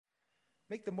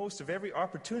Make the most of every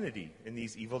opportunity in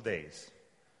these evil days.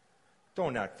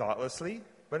 Don't act thoughtlessly,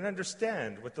 but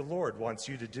understand what the Lord wants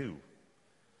you to do.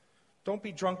 Don't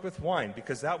be drunk with wine,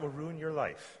 because that will ruin your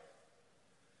life.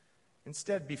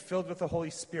 Instead, be filled with the Holy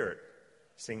Spirit,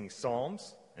 singing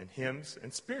psalms and hymns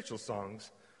and spiritual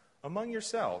songs among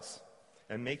yourselves,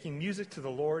 and making music to the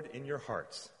Lord in your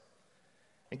hearts.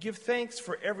 And give thanks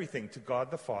for everything to God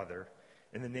the Father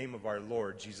in the name of our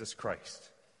Lord Jesus Christ.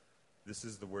 This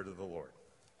is the word of the Lord.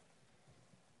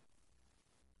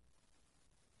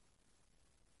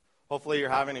 Hopefully you're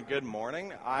having a good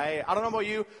morning. I don't know about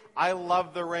you, I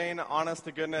love the rain. Honest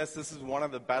to goodness, this is one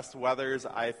of the best weathers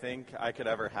I think I could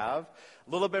ever have.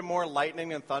 A little bit more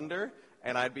lightning and thunder,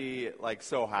 and I'd be like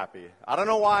so happy. I don't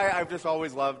know why, I've just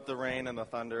always loved the rain and the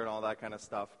thunder and all that kind of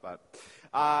stuff. But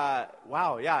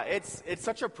wow, yeah, it's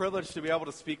such a privilege to be able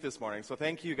to speak this morning. So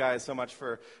thank you guys so much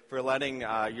for letting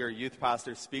your youth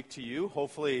pastor speak to you.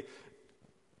 Hopefully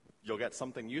you'll get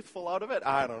something youthful out of it.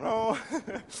 I don't know.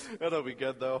 It'll be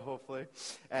good, though, hopefully.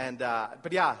 And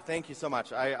but yeah, thank you so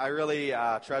much. I really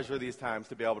treasure these times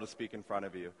to be able to speak in front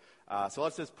of you. So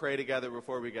let's just pray together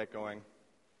before we get going.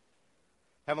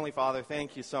 Heavenly Father,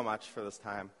 thank you so much for this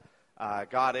time.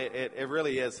 God, it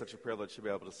really is such a privilege to be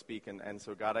able to speak. And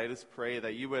so, God, I just pray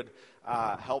that you would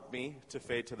help me to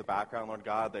fade to the background, Lord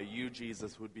God, that you,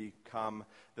 Jesus, would become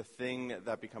the thing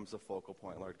that becomes the focal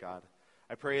point, Lord God.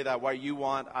 I pray that what you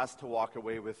want us to walk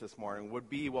away with this morning would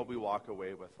be what we walk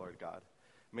away with, Lord God.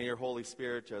 May your Holy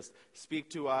Spirit just speak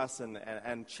to us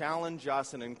and challenge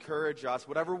us and encourage us,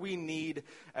 whatever we need,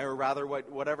 or rather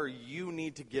whatever you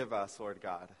need to give us, Lord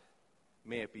God.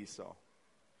 May it be so.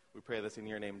 We pray this in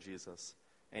your name, Jesus.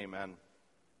 Amen.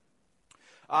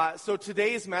 So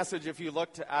today's message, if you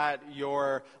looked at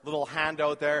your little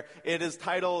handout there, it is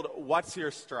titled, What's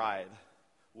Your Stride?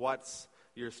 What's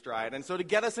your stride? And so to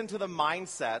get us into the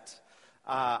mindset,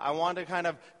 I want to kind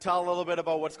of tell a little bit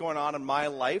about what's going on in my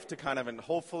life to kind of, and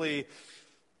hopefully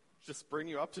just bring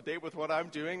you up to date with what I'm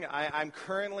doing. I'm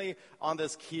currently on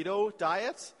this keto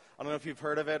diet. I don't know if you've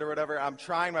heard of it or whatever. I'm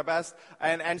trying my best.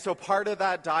 And so part of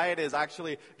that diet is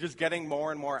actually just getting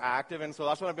more and more active. And so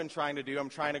that's what I've been trying to do. I'm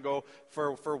trying to go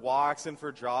for walks and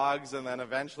for jogs and then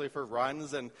eventually for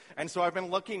runs. And so I've been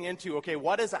looking into, okay,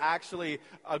 what is actually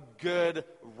a good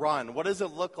run? What does it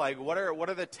look like? What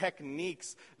are the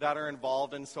techniques that are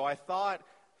involved? And so I thought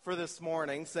for this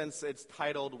morning, since it's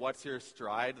titled, What's Your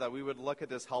Stride?, that we would look at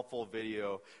this helpful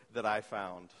video that I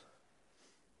found.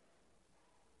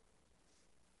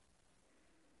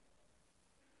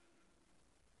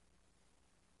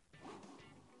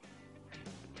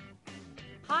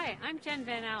 Hi, I'm Jen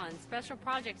Van Allen, Special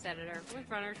Projects Editor with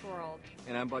Runner's World.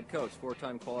 And I'm Bud Coates,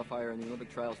 4-time qualifier in the Olympic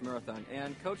Trials Marathon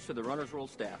and coach to the Runner's World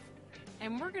staff.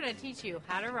 And we're going to teach you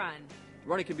how to run.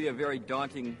 Running can be a very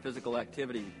daunting physical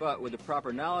activity, but with the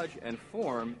proper knowledge and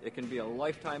form, it can be a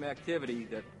lifetime activity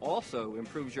that also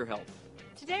improves your health.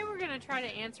 Today we're going to try to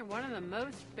answer one of the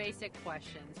most basic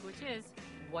questions, which is,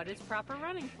 what is proper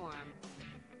running form?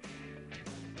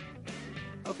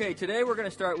 Okay, today we're going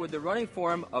to start with the running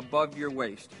form above your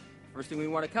waist. First thing we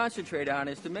want to concentrate on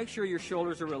is to make sure your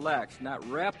shoulders are relaxed, not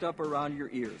wrapped up around your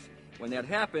ears. When that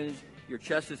happens, your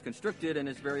chest is constricted and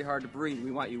it's very hard to breathe.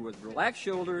 We want you with relaxed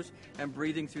shoulders and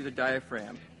breathing through the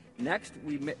diaphragm. Next,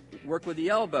 we work with the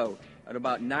elbow at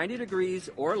about 90 degrees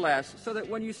or less so that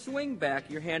when you swing back,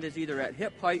 your hand is either at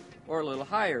hip height or a little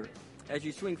higher. As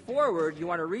you swing forward, you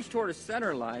want to reach toward a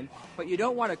center line, but you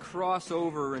don't want to cross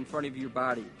over in front of your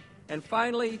body. And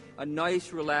finally, a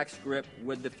nice relaxed grip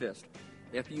with the fist.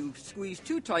 If you squeeze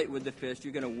too tight with the fist,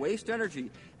 you're going to waste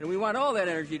energy, and we want all that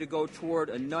energy to go toward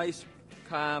a nice,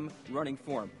 calm running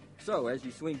form. So as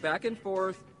you swing back and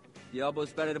forth, the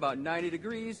elbow's bent at about 90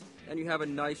 degrees, and you have a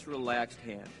nice relaxed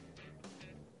hand.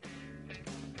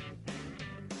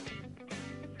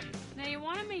 Now you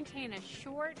want to maintain a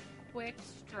short, quick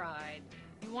stride.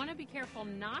 You want to be careful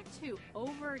not to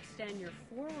overextend your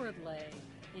forward leg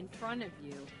in front of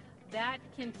you. That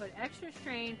can put extra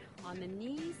strain on the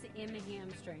knees and the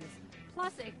hamstrings.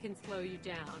 Plus, it can slow you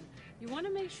down. You want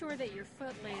to make sure that your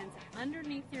foot lands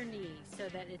underneath your knee so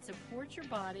that it supports your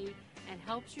body and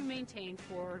helps you maintain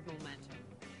forward momentum.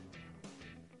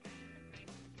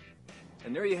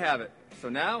 And there you have it. So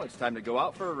now it's time to go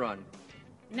out for a run.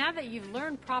 Now that you've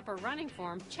learned proper running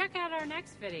form, check out our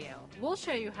next video. We'll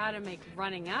show you how to make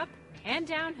running up and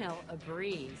downhill a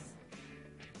breeze.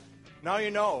 Now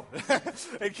you know.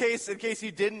 in case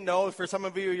you didn't know, for some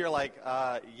of you, you're like,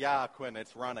 yeah, Quinn,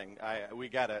 it's running. We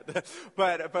get it.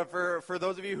 but for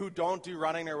those of you who don't do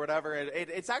running or whatever,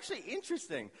 it's actually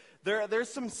interesting. There's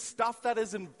some stuff that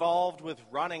is involved with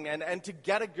running, and to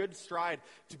get a good stride,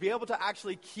 to be able to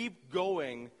actually keep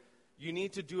going, you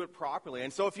need to do it properly.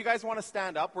 And so if you guys want to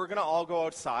stand up, we're going to all go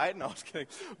outside. No, I'm just kidding.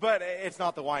 But it's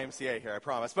not the YMCA here, I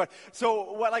promise. But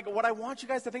so what I want you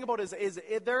guys to think about is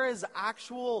there is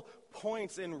actual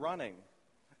points in running.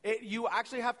 You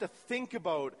actually have to think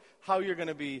about how you're going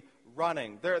to be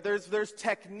running. There's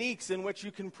techniques in which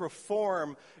you can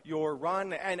perform your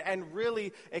run. And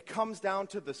really, it comes down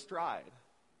to the stride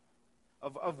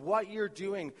of what you're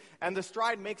doing. And the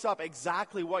stride makes up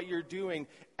exactly what you're doing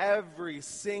every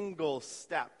single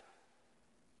step.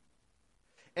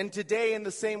 And today, in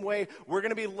the same way, we're going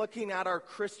to be looking at our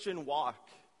Christian walk,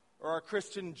 or our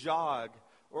Christian jog,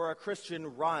 or our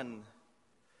Christian run,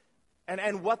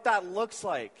 and what that looks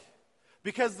like.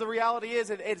 Because the reality is,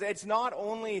 it's not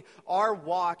only our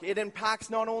walk, it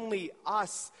impacts not only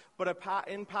us, but it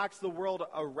impacts the world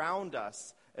around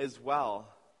us as well.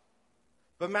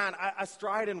 But man, a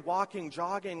stride in walking,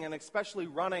 jogging, and especially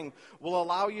running will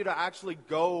allow you to actually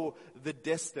go the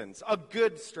distance. A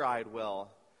good stride will.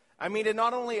 I mean, it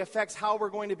not only affects how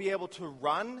we're going to be able to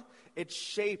run, it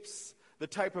shapes the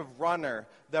type of runner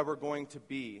that we're going to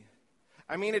be.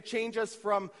 I mean, it changes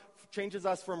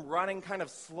us from running kind of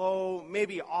slow,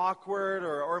 maybe awkward,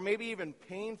 or maybe even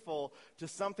painful, to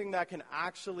something that can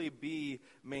actually be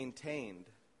maintained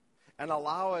and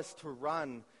allow us to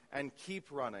run and keep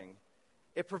running.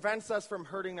 It prevents us from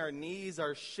hurting our knees,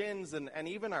 our shins, and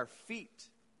even our feet.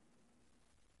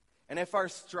 And if our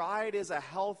stride is a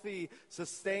healthy,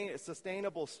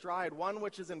 sustainable stride, one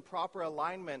which is in proper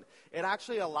alignment, it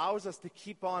actually allows us to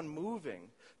keep on moving,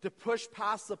 to push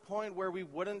past the point where we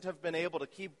wouldn't have been able to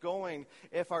keep going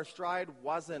if our stride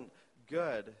wasn't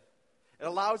good. It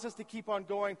allows us to keep on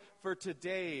going for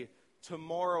today,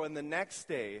 tomorrow, and the next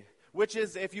day. Which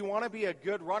is, if you want to be a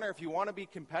good runner, if you want to be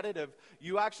competitive,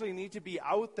 you actually need to be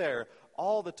out there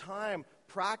all the time,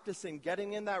 practicing,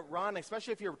 getting in that run,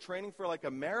 especially if you're training for like a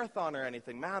marathon or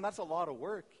anything. Man, that's a lot of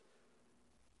work.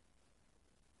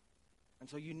 And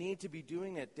so you need to be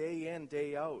doing it day in,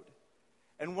 day out.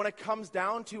 And when it comes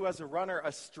down to, as a runner,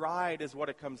 a stride is what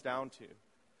it comes down to.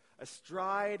 A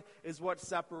stride is what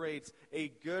separates a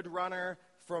good runner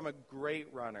from a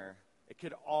great runner. It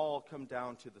could all come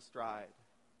down to the stride.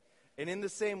 And in the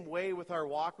same way with our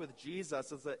walk with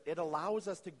Jesus, is that it allows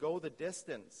us to go the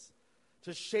distance,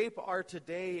 to shape our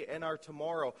today and our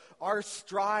tomorrow. Our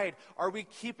stride, are we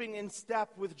keeping in step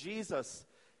with Jesus?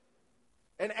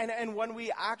 And when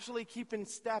we actually keep in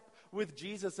step with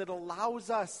Jesus, it allows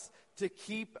us to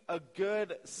keep a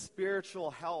good spiritual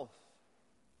health.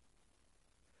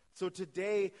 So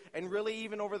today, and really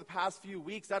even over the past few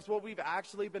weeks, that's what we've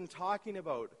actually been talking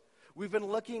about. We've been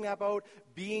looking about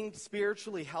being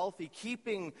spiritually healthy,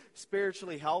 keeping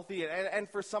spiritually healthy. And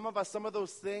for some of us, some of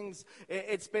those things,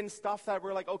 it's been stuff that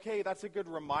we're like, okay, that's a good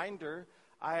reminder.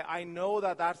 I know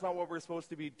that that's not what we're supposed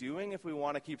to be doing if we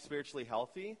want to keep spiritually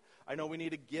healthy. I know we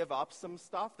need to give up some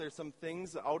stuff. There's some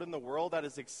things out in the world that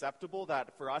is acceptable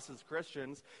that for us as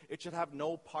Christians, it should have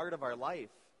no part of our life.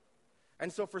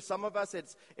 And so for some of us,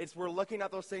 it's we're looking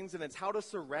at those things, and it's how to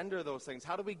surrender those things.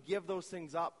 How do we give those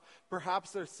things up? Perhaps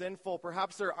they're sinful.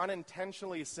 Perhaps they're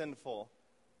unintentionally sinful.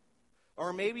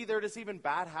 Or maybe they're just even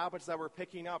bad habits that we're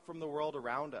picking up from the world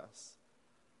around us.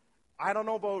 I don't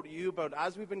know about you, but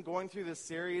as we've been going through this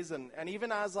series, and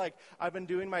even as I've been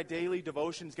doing my daily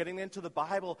devotions, getting into the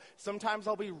Bible, sometimes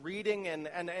I'll be reading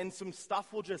and some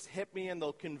stuff will just hit me, and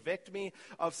they'll convict me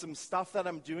of some stuff that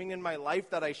I'm doing in my life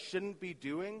that I shouldn't be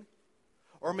doing.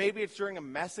 Or maybe it's during a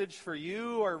message for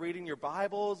you, or reading your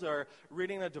Bibles, or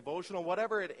reading a devotional,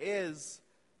 whatever it is.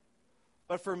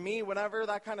 But for me, whenever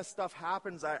that kind of stuff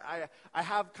happens, I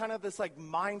have kind of this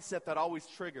mindset that always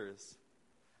triggers.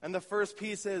 And the first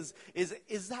piece is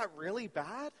that really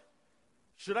bad?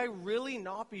 Should I really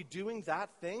not be doing that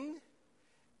thing?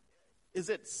 Is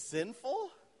it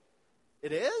sinful?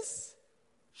 It is?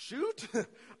 Shoot,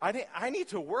 I need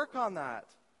to work on that.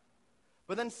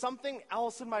 But then something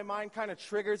else in my mind kind of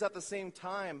triggers at the same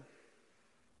time.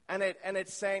 And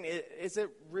it's saying, is it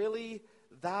really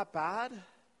that bad?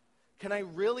 Can I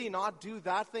really not do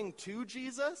that thing to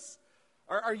Jesus?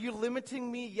 Are you limiting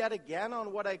me yet again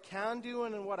on what I can do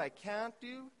and what I can't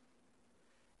do?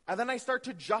 And then I start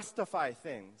to justify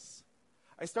things.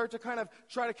 I start to kind of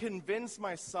try to convince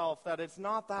myself that it's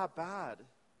not that bad.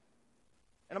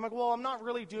 And I'm like, well, I'm not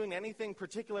really doing anything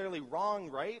particularly wrong,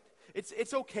 right?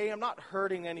 It's okay. I'm not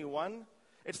hurting anyone.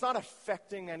 It's not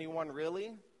affecting anyone,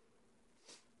 really.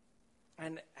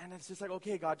 And it's just like,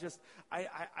 okay, God,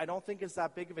 I don't think it's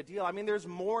that big of a deal. I mean, there's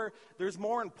more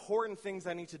important things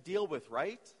I need to deal with,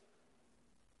 right?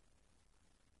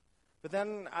 But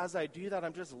then as I do that,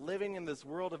 I'm just living in this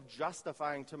world of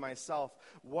justifying to myself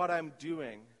what I'm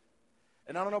doing.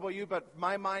 And I don't know about you, but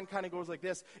my mind kind of goes like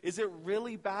this. Is it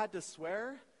really bad to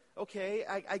swear? Okay,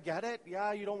 I get it.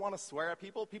 Yeah, you don't want to swear at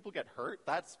people. People get hurt.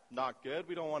 That's not good.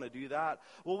 We don't want to do that.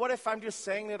 Well, what if I'm just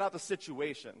saying it out the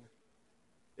situation?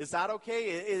 Is that okay?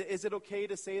 Is it okay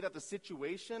to say that the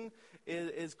situation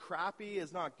is crappy,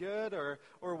 is not good, or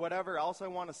whatever else I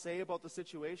want to say about the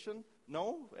situation?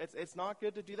 No, it's not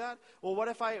good to do that. Well, what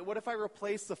if I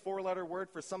replace the 4-letter word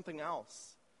for something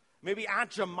else? Maybe Aunt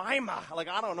Jemima, like,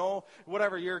 I don't know,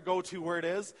 whatever your go-to word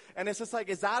is. And it's just like,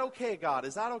 is that okay, God?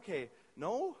 Is that okay?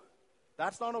 No,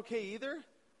 that's not okay either.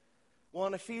 Well,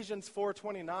 in Ephesians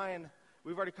 4:29,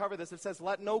 we've already covered this. It says,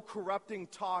 let no corrupting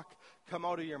talk come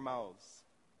out of your mouths.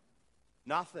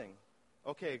 Nothing.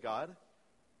 Okay, God.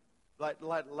 Let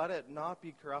it not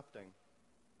be corrupting.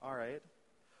 All right.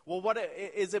 Well,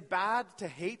 is it bad to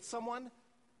hate someone?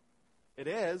 It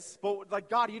is. But, like,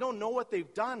 God, you don't know what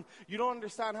they've done. You don't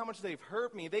understand how much they've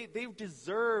hurt me. They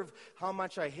deserve how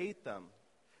much I hate them.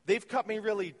 They've cut me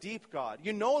really deep, God.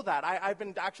 You know that. I've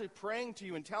been actually praying to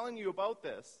you and telling you about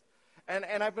this. And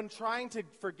I've been trying to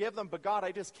forgive them, but, God,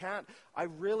 I just can't. I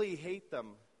really hate them.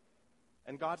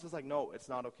 And God's just like, no, it's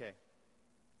not okay.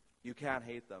 You can't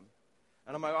hate them.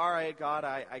 And I'm like, all right, God,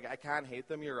 I can't hate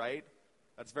them. You're right.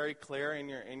 That's very clear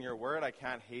in your word. I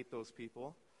can't hate those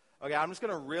people. Okay, I'm just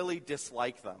going to really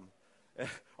dislike them.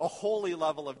 A holy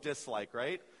level of dislike,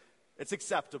 right? It's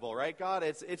acceptable, right, God?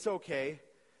 It's okay.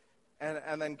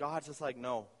 And then God's just like,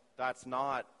 no, that's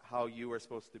not how you are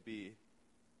supposed to be.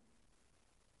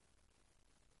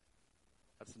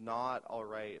 That's not all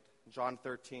right. John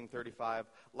 13:35.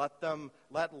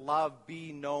 Let love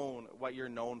be known what you're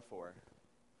known for.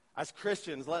 As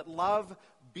Christians, let love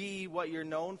be what you're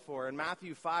known for. In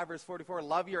Matthew 5, verse 44,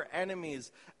 love your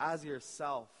enemies as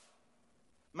yourself.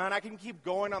 Man, I can keep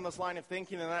going on this line of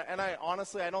thinking, and I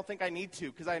honestly, I don't think I need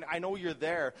to, because I know you're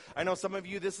there. I know some of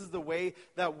you, this is the way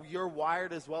that you're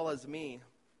wired as well as me.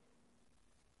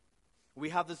 We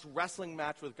have this wrestling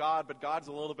match with God, but God's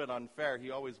a little bit unfair.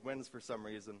 He always wins for some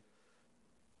reason.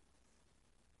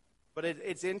 But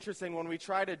it's interesting when we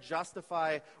try to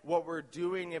justify what we're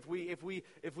doing. If we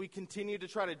continue to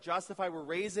try to justify, we're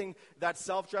raising that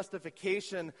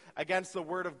self-justification against the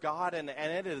Word of God, and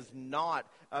it is not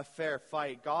a fair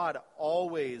fight. God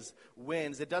always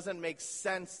wins. It doesn't make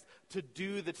sense to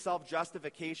do the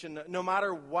self-justification, no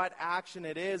matter what action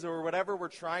it is or whatever we're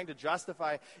trying to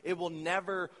justify. It will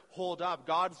never hold up.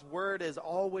 God's Word is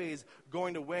always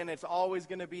going to win. It's always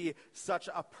going to be such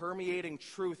a permeating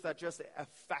truth that just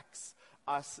affects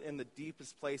us in the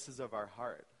deepest places of our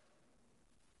heart.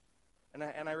 And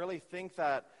I really think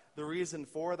that the reason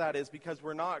for that is because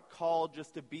we're not called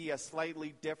just to be a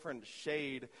slightly different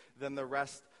shade than the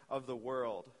rest of the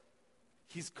world.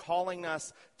 He's calling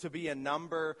us to be a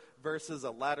number versus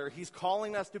a letter. He's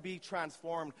calling us to be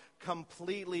transformed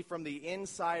completely from the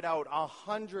inside out,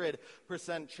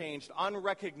 100% changed,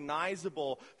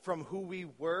 unrecognizable from who we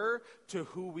were to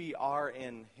who we are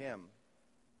in Him.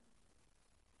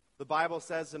 The Bible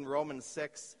says in Romans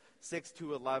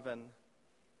 6:6-11,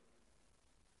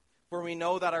 for we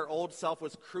know that our old self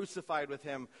was crucified with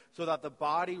Him so that the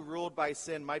body ruled by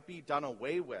sin might be done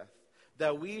away with,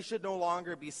 that we should no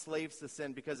longer be slaves to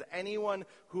sin, because anyone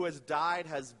who has died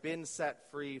has been set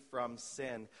free from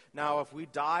sin. Now, if we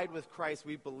died with Christ,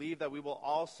 we believe that we will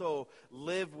also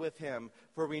live with Him.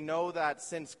 For we know that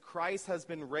since Christ has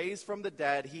been raised from the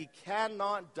dead, He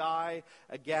cannot die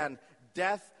again.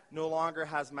 Death no longer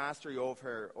has mastery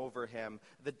over Him.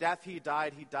 The death He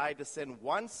died to sin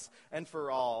once and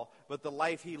for all. But the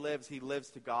life He lives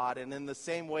to God. And in the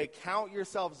same way, count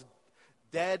yourselves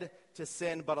dead to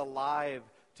sin, but alive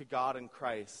to God in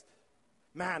Christ.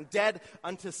 Man, dead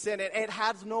unto sin. It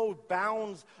has no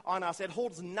bounds on us. It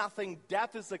holds nothing.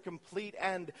 Death is the complete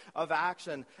end of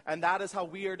action. And that is how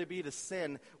we are to be to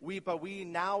sin. But we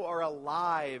now are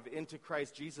alive into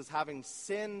Christ Jesus, having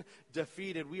sin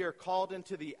defeated. We are called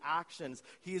into the actions.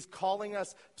 He is calling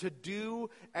us to do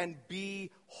and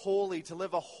be holy, to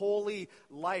live a holy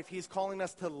life. He's calling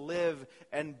us to live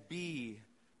and be.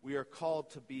 We are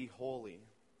called to be holy.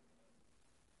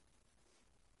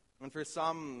 And for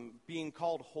some, being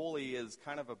called holy is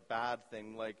kind of a bad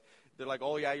thing. Like, they're like,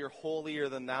 oh yeah, you're holier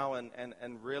than thou,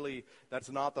 and really,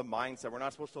 that's not the mindset. We're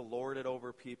not supposed to lord it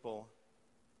over people.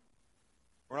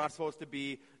 We're not supposed to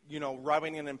be,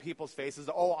 rubbing it in people's faces.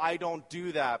 Oh, I don't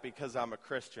do that because I'm a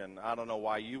Christian. I don't know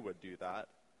why you would do that.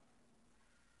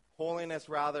 Holiness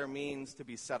rather means to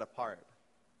be set apart.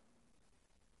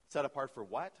 Set apart for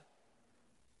what?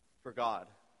 For God.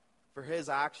 For his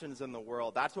actions in the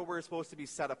world. That's what we're supposed to be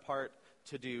set apart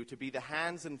to do, to be the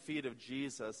hands and feet of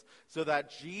Jesus, so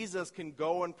that Jesus can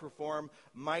go and perform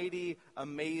mighty,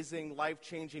 amazing,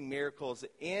 life-changing miracles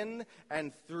in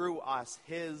and through us,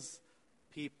 his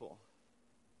people.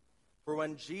 For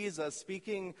when Jesus,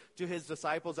 speaking to his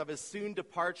disciples of his soon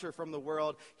departure from the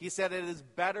world, he said, "It is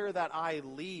better that I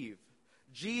leave."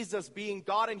 Jesus being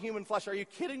God in human flesh. Are you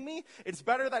kidding me? It's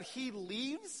better that he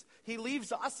leaves. He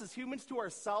leaves us as humans to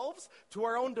ourselves, to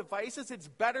our own devices. It's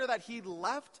better that he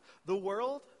left the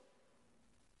world.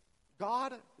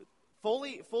 God,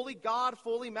 fully God,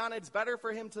 fully man, it's better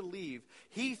for him to leave.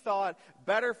 He thought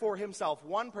better for himself.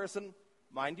 One person,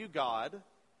 mind you, God,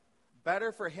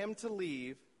 better for him to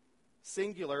leave,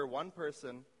 singular, one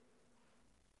person.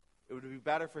 It would be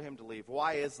better for him to leave.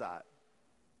 Why is that?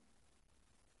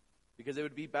 Because it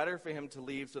would be better for him to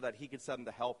leave so that he could send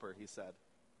the helper, he said.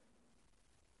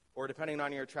 Or depending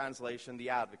on your translation, the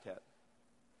advocate.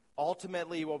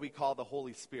 Ultimately, what we call the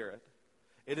Holy Spirit.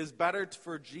 It is better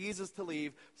for Jesus to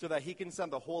leave so that he can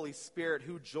send the Holy Spirit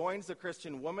who joins the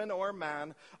Christian woman or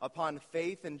man upon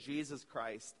faith in Jesus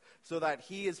Christ, so that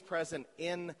he is present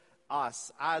in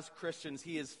us. As Christians,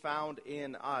 he is found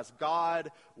in us.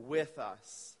 God with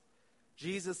us.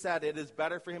 Jesus said it is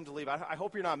better for him to leave. I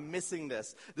hope you're not missing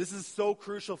this. This is so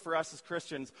crucial for us as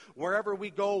Christians. Wherever we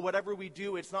go, whatever we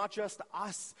do, it's not just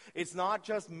us. It's not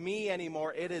just me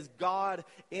anymore. It is God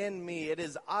in me. It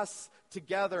is us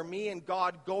together, me and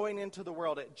God going into the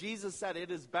world. Jesus said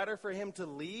it is better for him to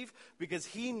leave because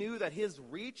he knew that his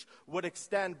reach would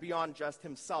extend beyond just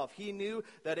himself. He knew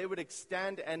that it would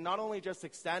extend, and not only just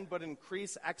extend, but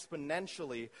increase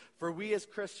exponentially. For we as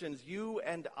Christians, you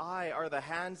and I are the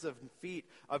hands and feet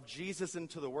of Jesus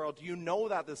into the world. Do you know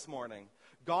that this morning?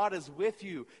 God is with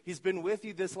you. He's been with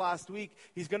you this last week.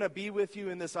 He's going to be with you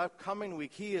in this upcoming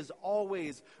week. He is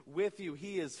always with you.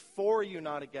 He is for you,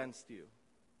 not against you.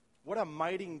 What a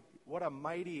mighty,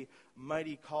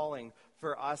 mighty calling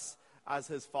for us as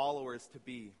his followers to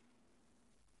be.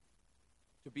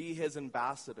 To be his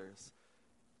ambassadors.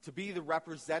 To be the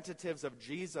representatives of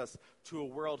Jesus to a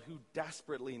world who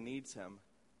desperately needs him.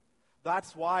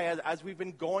 That's why, as we've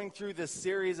been going through this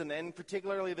series, and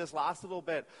particularly this last little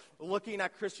bit, looking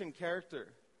at Christian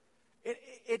character,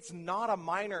 it's not a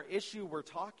minor issue we're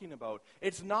talking about.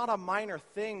 It's not a minor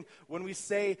thing when we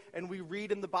say and we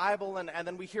read in the Bible and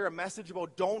then we hear a message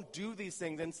about don't do these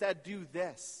things, instead do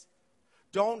this.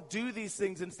 Don't do these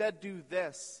things, instead do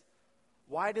this.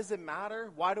 Why does it matter?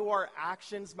 Why do our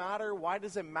actions matter? Why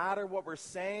does it matter what we're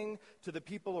saying to the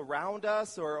people around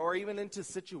us or even into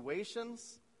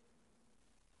situations?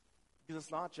 Because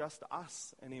it's not just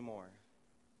us anymore.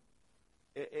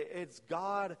 It's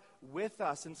God with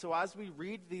us. And so as we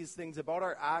read these things about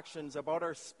our actions, about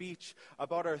our speech,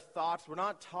 about our thoughts, we're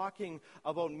not talking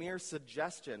about mere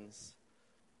suggestions.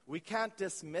 We can't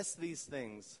dismiss these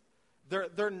things.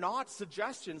 They're not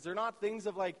suggestions. They're not things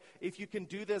of like, if you can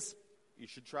do this, you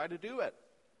should try to do it.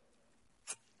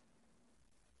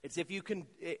 It's if you can,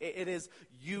 it is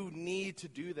you need to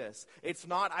do this. It's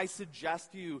not I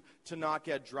suggest you to not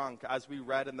get drunk, as we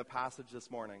read in the passage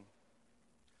this morning.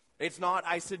 It's not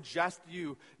I suggest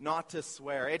you not to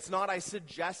swear. It's not I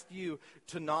suggest you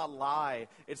to not lie.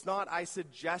 It's not I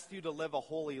suggest you to live a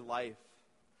holy life.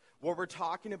 What we're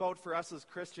talking about for us as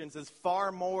Christians is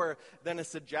far more than a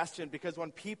suggestion, because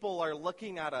when people are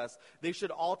looking at us, they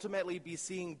should ultimately be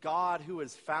seeing God who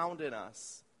is found in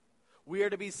us. We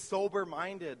are to be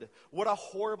sober-minded. What a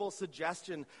horrible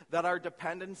suggestion that our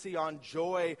dependency on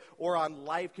joy or on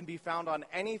life can be found on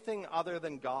anything other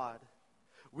than God.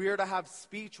 We are to have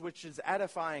speech which is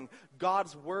edifying.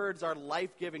 God's words are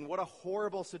life-giving. What a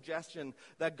horrible suggestion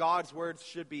that God's words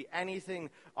should be anything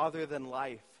other than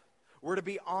life. We're to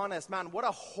be honest. Man, what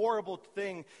a horrible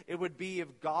thing it would be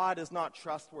if God is not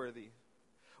trustworthy.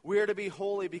 We are to be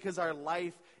holy because our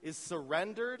life is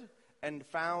surrendered and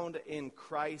found in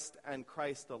Christ and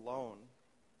Christ alone.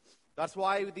 That's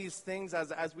why these things,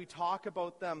 as we talk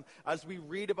about them, as we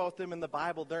read about them in the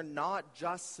Bible, they're not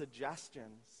just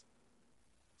suggestions.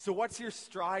 So what's your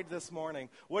stride this morning?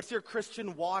 What's your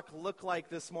Christian walk look like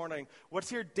this morning?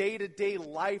 What's your day-to-day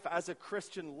life as a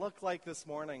Christian look like this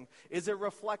morning? Is it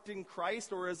reflecting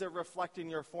Christ or is it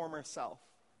reflecting your former self?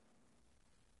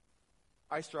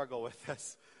 I struggle with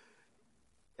this.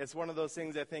 It's one of those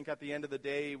things I think at the end of the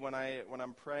day when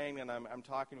I'm praying and I'm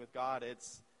talking with God,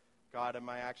 it's, God, am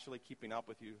I actually keeping up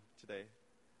with you today?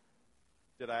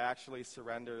 Did I actually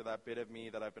surrender that bit of me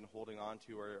that I've been holding on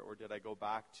to, or did I go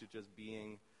back to just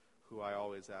being who I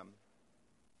always am?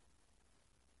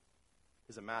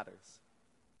 Because it matters.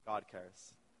 God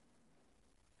cares.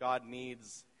 God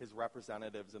needs his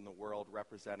representatives in the world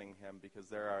representing him because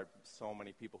there are so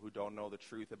many people who don't know the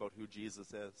truth about who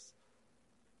Jesus is.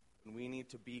 And we need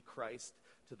to be Christ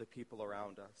to the people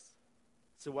around us.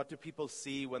 So what do people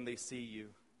see when they see you?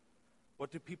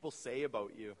 What do people say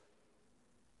about you?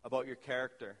 About your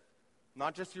character?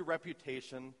 Not just your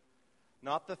reputation,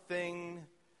 not the thing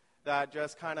that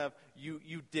just kind of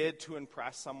you did to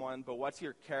impress someone, but what's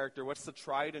your character? What's the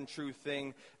tried and true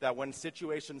thing that when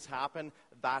situations happen,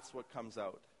 that's what comes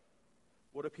out?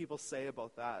 What do people say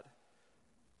about that?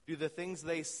 Do the things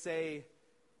they say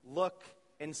look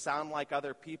and sound like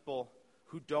other people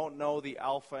who don't know the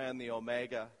Alpha and the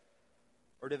Omega?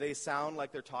 Or do they sound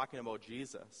like they're talking about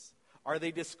Jesus? Are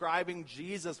they describing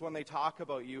Jesus when they talk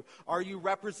about you? Are you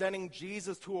representing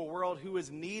Jesus to a world who is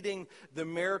needing the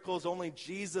miracles only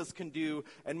Jesus can do,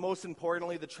 and most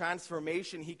importantly, the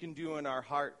transformation he can do in our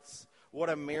hearts?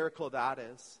 What a miracle that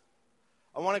is.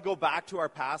 I want to go back to our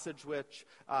passage, which,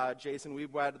 Jason, we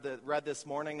read this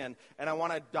morning, and I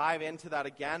want to dive into that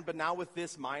again, but now with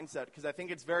this mindset, because I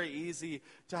think it's very easy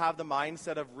to have the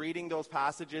mindset of reading those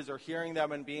passages or hearing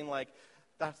them and being like,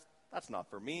 that's not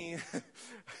for me.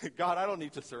 God, I don't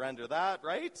need to surrender that,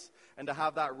 right? And to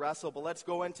have that wrestle. But let's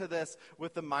go into this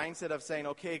with the mindset of saying,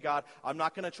 okay, God, I'm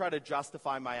not going to try to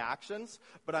justify my actions,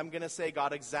 but I'm going to say,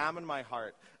 God, examine my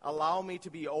heart. Allow me to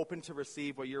be open to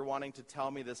receive what you're wanting to tell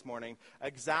me this morning.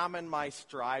 Examine my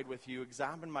stride with you.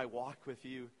 Examine my walk with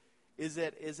you. Is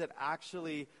it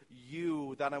actually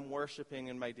you that I'm worshiping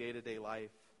in my day-to-day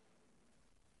life?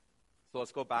 So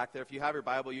let's go back there. If you have your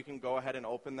Bible, you can go ahead and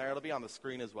open there. It'll be on the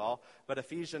screen as well. But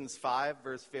Ephesians 5,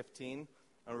 verse 15,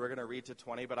 and we're going to read to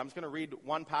 20. But I'm just going to read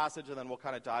one passage, and then we'll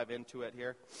kind of dive into it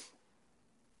here.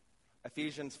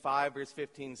 Ephesians 5, verse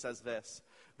 15 says this: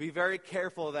 "Be very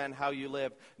careful then how you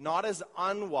live, not as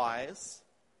unwise,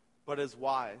 but as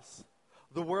wise."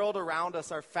 The world around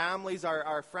us, our families,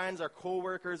 our friends, our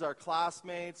coworkers, our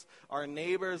classmates, our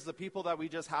neighbors, the people that we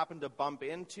just happen to bump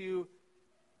into,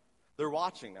 they're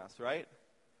watching us, right?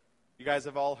 You guys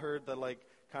have all heard the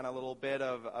kind of little bit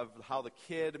of how the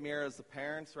kid mirrors the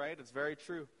parents, right? It's very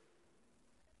true.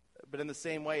 But in the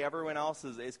same way, everyone else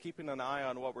is keeping an eye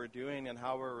on what we're doing and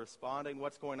how we're responding,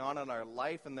 what's going on in our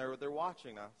life, and they're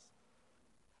watching us.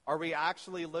 Are we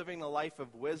actually living a life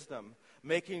of wisdom,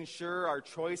 making sure our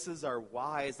choices are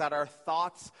wise, that our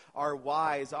thoughts are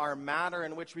wise, our manner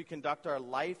in which we conduct our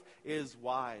life is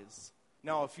wise?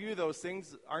 Now, a few of those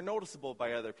things are noticeable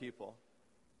by other people.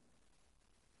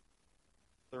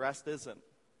 The rest isn't.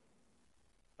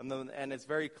 And it's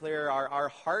very clear, our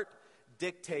heart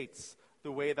dictates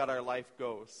the way that our life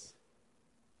goes.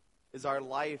 Is our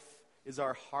life, is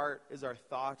our heart, is our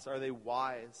thoughts, are they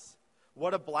wise?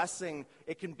 What a blessing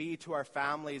it can be to our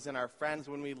families and our friends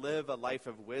when we live a life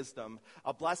of wisdom.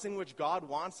 A blessing which God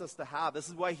wants us to have. This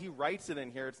is why he writes it in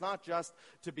here. It's not just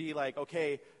to be like,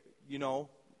 okay,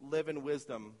 live in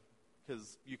wisdom,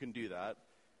 because you can do that.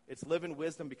 It's live in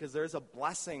wisdom because there's a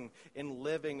blessing in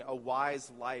living a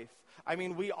wise life. I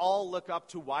mean, we all look up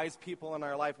to wise people in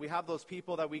our life. We have those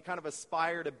people that we kind of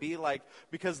aspire to be like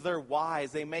because they're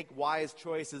wise. They make wise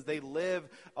choices. They live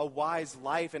a wise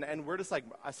life. And we're just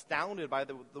astounded by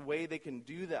the way they can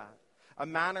do that. A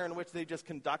manner in which they just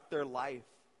conduct their life.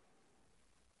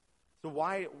 So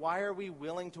why are we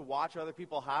willing to watch other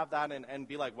people have that and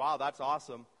be like, wow, that's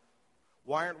awesome?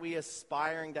 Why aren't we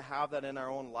aspiring to have that in our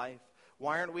own life?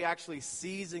 Why aren't we actually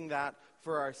seizing that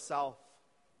for ourselves?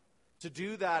 To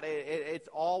do that, it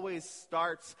always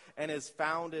starts and is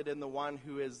founded in the one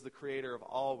who is the creator of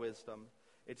all wisdom.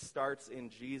 It starts in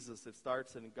Jesus. It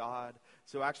starts in God.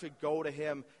 So actually go to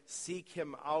him, seek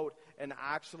him out, and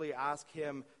actually ask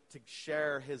him to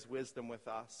share his wisdom with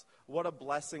us. What a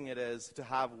blessing it is to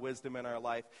have wisdom in our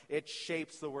life. It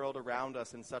shapes the world around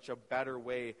us in such a better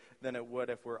way than it would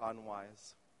if we're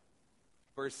unwise.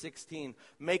 Verse 16,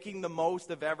 making the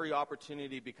most of every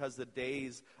opportunity because the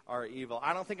days are evil.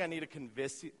 I don't think I need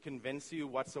to convince you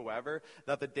whatsoever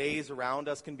that the days around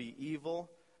us can be evil.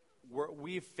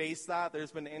 We've faced that.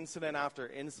 There's been incident after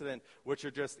incident which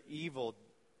are just evil,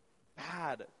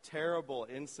 bad, terrible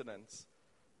incidents.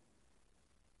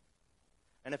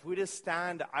 And if we just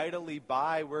stand idly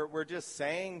by, we're just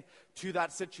saying to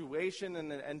that situation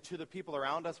and to the people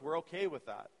around us, we're okay with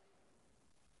that.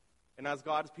 And as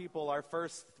God's people, our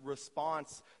first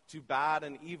response to bad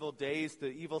and evil days, to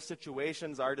evil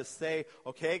situations, are to say,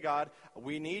 okay, God,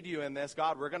 we need you in this.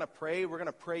 God, we're going to pray. We're going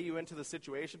to pray you into the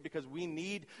situation because we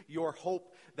need your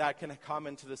hope that can come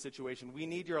into the situation. We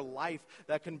need your life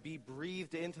that can be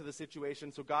breathed into the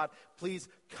situation. So God, please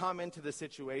come into the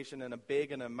situation in a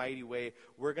big and a mighty way.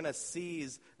 We're going to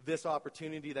seize this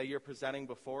opportunity that you're presenting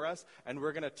before us, and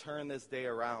we're going to turn this day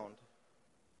around.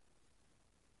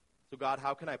 So God,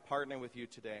 how can I partner with you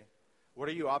today? What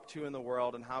are you up to in the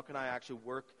world, and how can I actually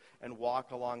work and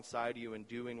walk alongside you in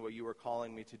doing what you were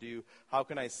calling me to do? How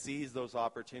can I seize those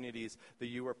opportunities that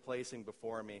you were placing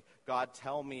before me? God,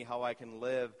 tell me how I can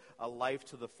live a life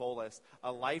to the fullest,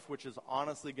 a life which is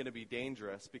honestly going to be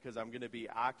dangerous because I'm going to be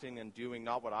acting and doing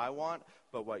not what I want,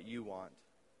 but what you want.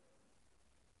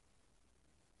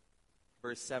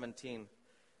 Verse 17,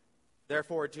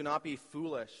 therefore do not be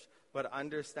foolish, but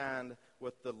understand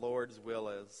what the Lord's will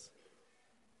is.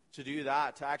 To do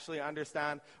that, to actually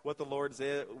understand what the Lord's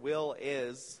will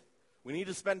is, we need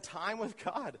to spend time with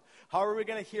God. How are we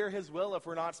going to hear his will if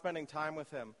we're not spending time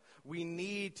with him? We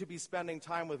need to be spending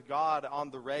time with God on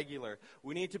the regular.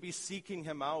 We need to be seeking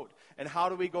him out. And how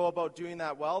do we go about doing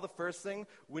that? Well, the first thing,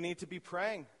 we need to be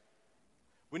praying.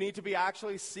 We need to be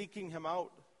actually seeking him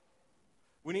out.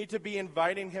 We need to be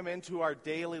inviting him into our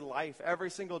daily life. Every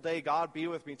single day, God, be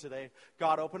with me today.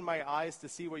 God, open my eyes to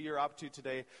see what you're up to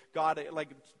today. God,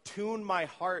 tune my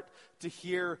heart to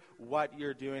hear what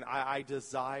you're doing. I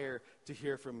desire to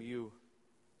hear from you.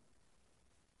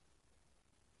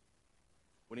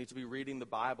 We need to be reading the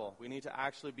Bible. We need to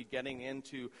actually be getting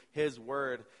into his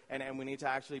word, and we need to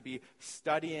actually be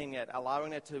studying it,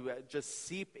 allowing it to just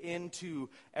seep into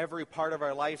every part of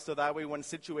our life so that way when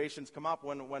situations come up,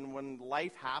 when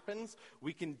life happens,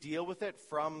 we can deal with it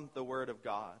from the word of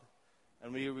God.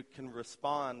 And we can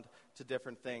respond to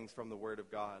different things from the word of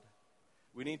God.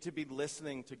 We need to be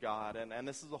listening to God, and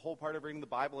this is the whole part of reading the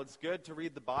Bible. It's good to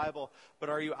read the Bible, but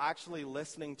are you actually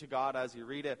listening to God as you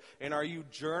read it? And are you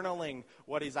journaling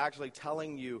what he's actually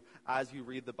telling you as you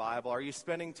read the Bible? Are you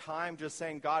spending time just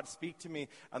saying, God, speak to me,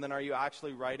 and then are you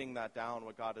actually writing that down,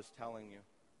 what God is telling you?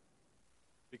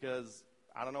 Because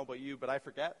I don't know about you, but I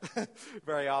forget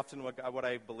very often what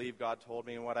I believe God told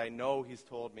me and what I know he's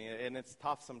told me, and it's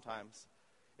tough sometimes.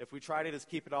 If we try to just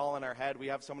keep it all in our head, we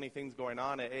have so many things going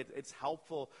on. It's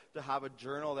helpful to have a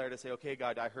journal there to say, okay,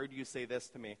 God, I heard you say this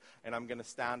to me, and I'm going to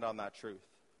stand on that truth.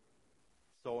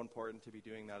 So important to be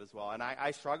doing that as well. And I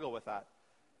struggle with that.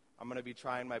 I'm going to be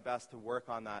trying my best to work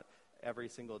on that every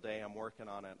single day. I'm working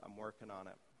on it.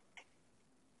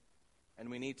 And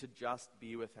we need to just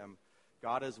be with him.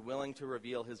 God is willing to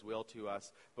reveal his will to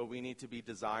us, but we need to be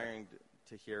desiring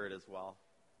to hear it as well.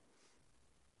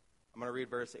 I'm going to read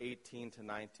verse 18 to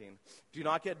 19. Do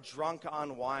not get drunk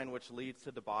on wine, which leads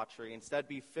to debauchery. Instead,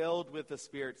 be filled with the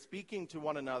Spirit, speaking to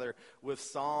one another with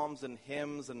psalms and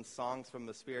hymns and songs from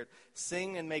the Spirit.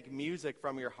 Sing and make music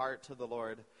from your heart to the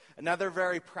Lord. Another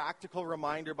very practical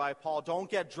reminder by Paul,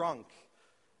 don't get drunk.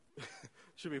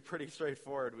 Should be pretty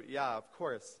straightforward. Yeah, of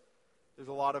course. There's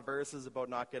a lot of verses about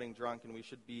not getting drunk, and we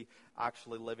should be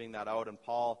actually living that out. And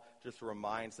Paul just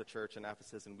reminds the church in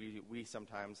Ephesus, and we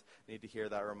sometimes need to hear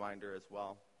that reminder as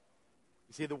well.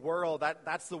 You see, the world,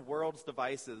 that's the world's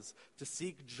devices, to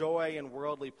seek joy in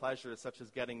worldly pleasures, such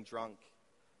as getting drunk.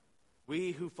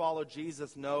 We who follow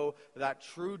Jesus know that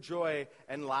true joy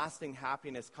and lasting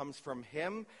happiness comes from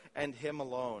him and him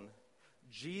alone.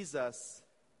 Jesus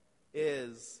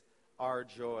is our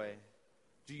joy.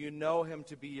 Do you know him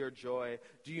to be your joy?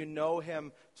 Do you know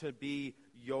him to be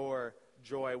your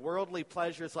joy? Worldly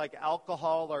pleasures like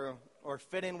alcohol or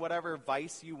fit in whatever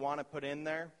vice you want to put in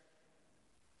there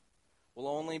will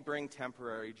only bring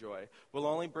temporary joy, will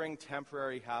only bring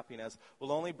temporary happiness,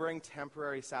 will only bring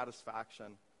temporary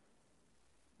satisfaction.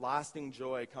 Lasting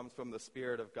joy comes from the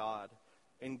Spirit of God.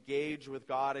 Engage with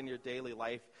God in your daily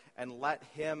life and let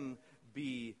him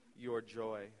be your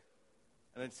joy.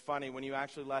 And it's funny, when you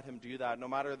actually let him do that, no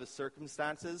matter the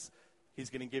circumstances, he's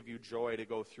going to give you joy to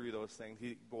go through those things.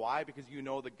 Why? Because you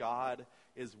know that God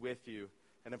is with you.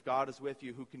 And if God is with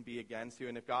you, who can be against you?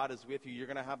 And if God is with you, you're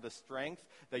going to have the strength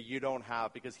that you don't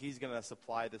have because he's going to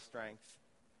supply the strength.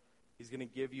 He's going to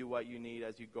give you what you need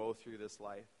as you go through this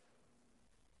life.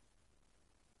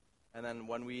 And then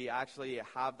when we actually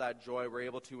have that joy, we're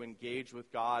able to engage with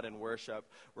God in worship.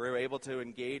 We're able to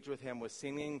engage with him with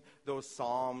singing those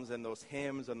psalms and those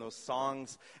hymns and those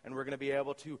songs. And we're going to be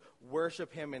able to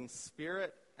worship him in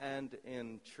spirit and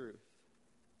in truth.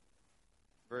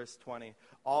 Verse 20,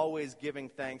 always giving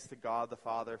thanks to God the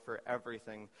Father for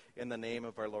everything in the name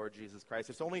of our Lord Jesus Christ.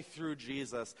 It's only through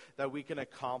Jesus that we can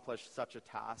accomplish such a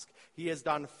task. He has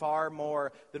done far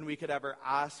more than we could ever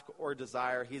ask or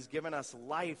desire. He's given us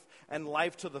life, and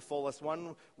life to the fullest,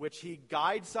 one which he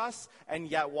guides us and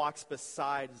yet walks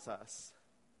beside us.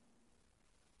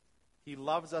 He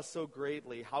loves us so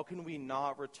greatly. How can we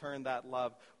not return that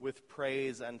love with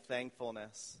praise and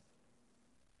thankfulness?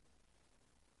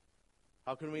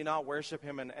 How can we not worship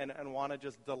him and want to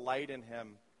just delight in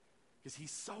him? Because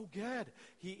he's so good.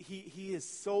 He is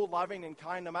so loving and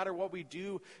kind. No matter what we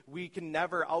do, we can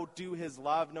never outdo his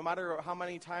love. No matter how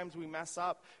many times we mess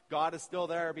up, God is still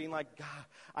there being like, God,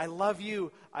 I love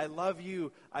you. I love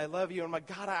you. I love you. And I'm like,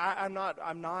 God,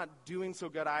 I'm not doing so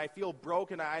good. I feel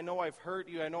broken. I know I've hurt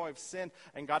you. I know I've sinned.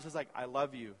 And God's just like, I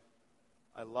love you.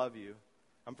 I love you.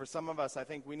 And for some of us, I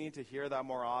think we need to hear that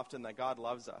more often, that God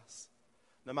loves us.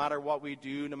 No matter what we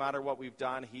do, no matter what we've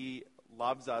done, he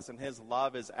loves us, and his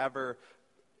love is ever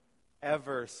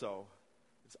so.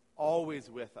 It's always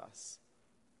with us,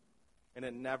 and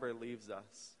it never leaves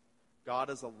us.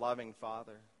 God is a loving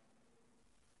Father.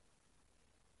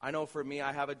 I know for me,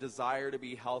 I have a desire to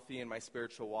be healthy in my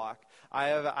spiritual walk. I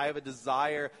have a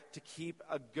desire to keep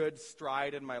a good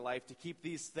stride in my life, to keep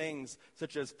these things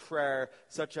such as prayer,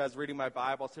 such as reading my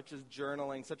Bible, such as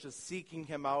journaling, such as seeking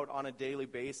him out on a daily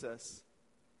basis.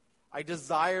 I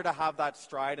desire to have that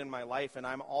stride in my life, and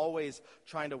I'm always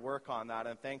trying to work on that,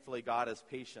 and thankfully God is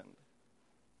patient.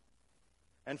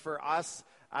 And for us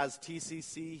as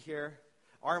TCC here,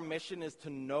 our mission is to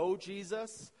know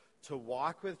Jesus, to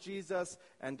walk with Jesus,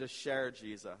 and to share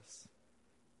Jesus.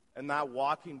 And that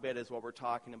walking bit is what we're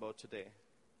talking about today.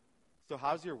 So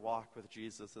how's your walk with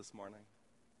Jesus this morning?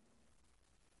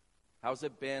 How's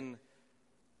it been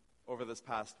over this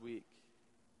past week?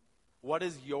 What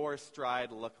does your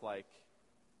stride look like?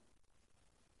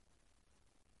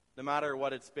 No matter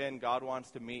what it's been, God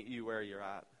wants to meet you where you're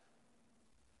at.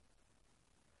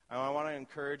 And I want to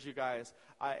encourage you guys,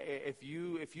 if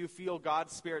you feel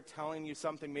God's Spirit telling you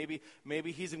something,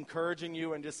 maybe he's encouraging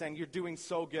you and just saying, you're doing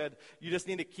so good, you just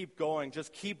need to keep going.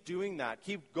 Just keep doing that.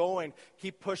 Keep going.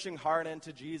 Keep pushing hard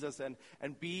into Jesus,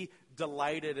 and be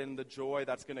delighted in the joy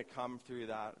that's going to come through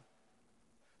that.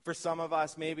 For some of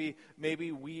us, maybe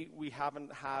we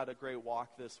haven't had a great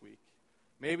walk this week.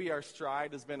 Maybe our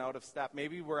stride has been out of step.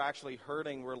 Maybe we're actually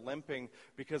hurting, we're limping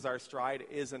because our stride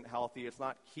isn't healthy. It's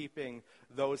not keeping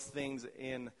those things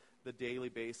in the daily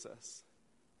basis.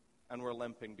 And we're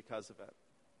limping because of it.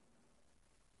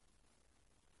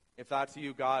 If that's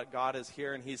you, God is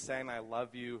here and he's saying, I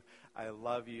love you, I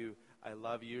love you, I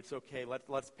love you. It's okay.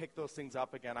 Let's pick those things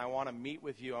up again. I want to meet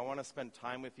with you. I want to spend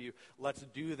time with you. Let's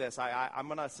do this. I'm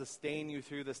going to sustain you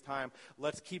through this time.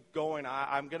 Let's keep going.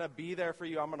 I'm going to be there for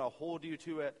you. I'm going to hold you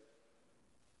to it.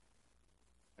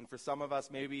 And for some of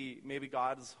us, maybe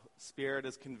God's Spirit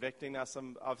is convicting us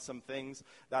of some things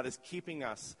that is keeping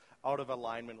us out of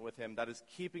alignment with him, that is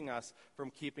keeping us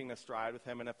from keeping a stride with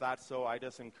him. And if that's so, I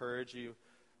just encourage you.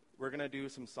 We're going to do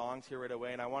some songs here right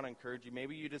away, and I want to encourage you.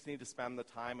 Maybe you just need to spend the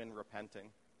time in repenting.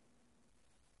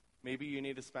 Maybe you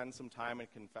need to spend some time in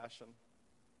confession.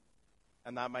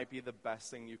 And that might be the best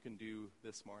thing you can do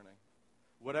this morning.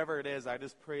 Whatever it is, I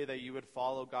just pray that you would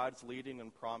follow God's leading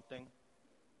and prompting.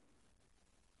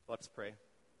 Let's pray.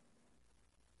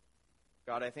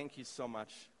 God, I thank you so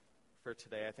much for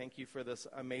today. I thank you for this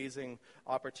amazing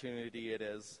opportunity it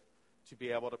is to be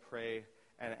able to pray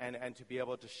and to be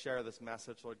able to share this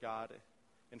message, Lord God,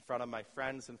 in front of my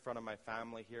friends, in front of my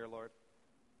family here, Lord.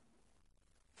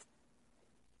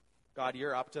 God,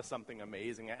 you're up to something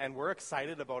amazing, and we're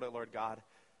excited about it, Lord God.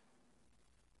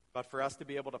 But for us to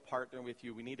be able to partner with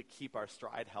you, we need to keep our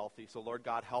stride healthy. So, Lord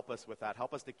God, help us with that.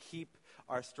 Help us to keep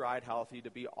our stride healthy,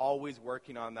 to be always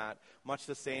working on that, much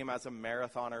the same as a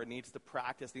marathoner needs to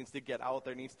practice, needs to get out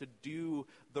there, needs to do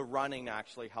the running,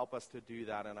 actually. Help us to do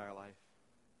that in our life.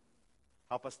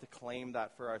 Help us to claim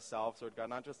that for ourselves, Lord God,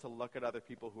 not just to look at other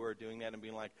people who are doing that and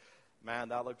being like, man,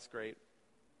 that looks great.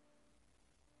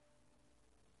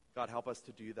 God, help us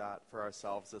to do that for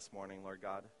ourselves this morning, Lord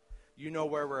God. You know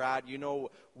where we're at. You know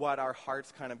what our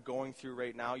heart's kind of going through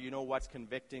right now. You know what's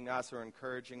convicting us or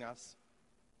encouraging us.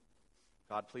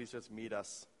 God, please just meet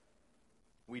us.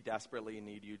 We desperately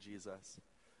need you, Jesus.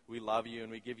 We love you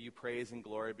and we give you praise and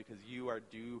glory because you are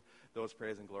due those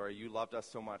praise and glory. You loved us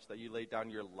so much that you laid down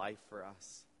your life for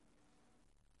us.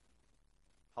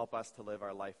 Help us to live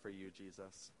our life for you,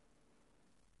 Jesus.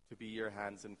 To be your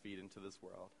hands and feet into this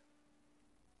world.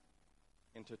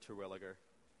 Into Terwilliger.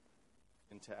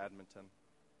 Into Edmonton.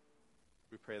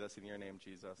 We pray this in your name,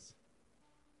 Jesus.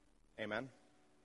 Amen.